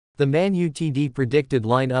The Man Utd predicted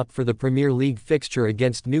line-up for the Premier League fixture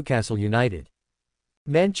against Newcastle United.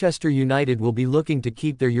 Manchester United will be looking to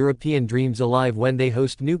keep their European dreams alive when they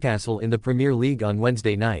host Newcastle in the Premier League on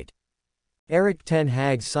Wednesday night. Erik ten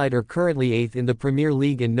Hag's side are currently 8th in the Premier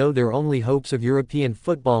League and know their only hopes of European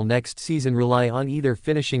football next season rely on either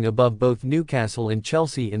finishing above both Newcastle and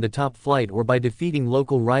Chelsea in the top flight or by defeating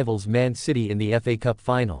local rivals Man City in the FA Cup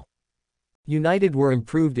final. United were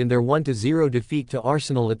improved in their 1-0 defeat to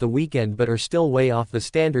Arsenal at the weekend but are still way off the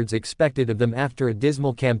standards expected of them after a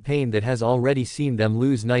dismal campaign that has already seen them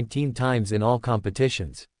lose 19 times in all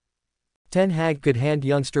competitions. Ten Hag could hand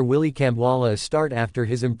youngster Willy Kambwala a start after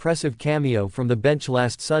his impressive cameo from the bench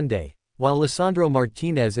last Sunday, while Lisandro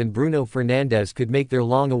Martinez and Bruno Fernandes could make their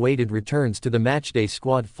long-awaited returns to the matchday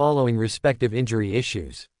squad following respective injury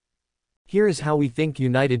issues. Here is how we think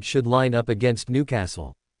United should line up against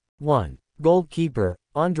Newcastle. 1. Goalkeeper,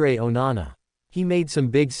 Andre Onana. He made some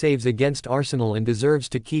big saves against Arsenal and deserves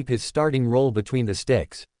to keep his starting role between the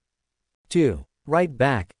sticks. 2. Right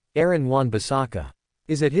back, Aaron Wan-Bissaka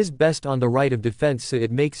is at his best on the right of defense, so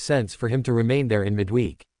it makes sense for him to remain there in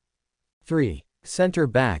midweek. 3. Centre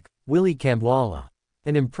back, Willy Kambwala.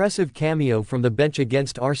 An impressive cameo from the bench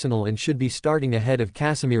against Arsenal and should be starting ahead of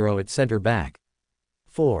Casemiro at centre back.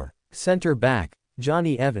 4. Centre back,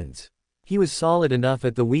 Johnny Evans. He was solid enough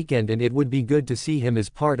at the weekend and it would be good to see him as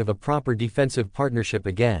part of a proper defensive partnership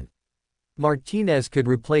again. Martinez could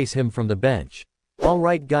replace him from the bench.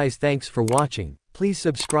 Alright guys, thanks for watching. Please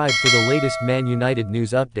subscribe for the latest Man United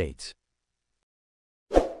news updates.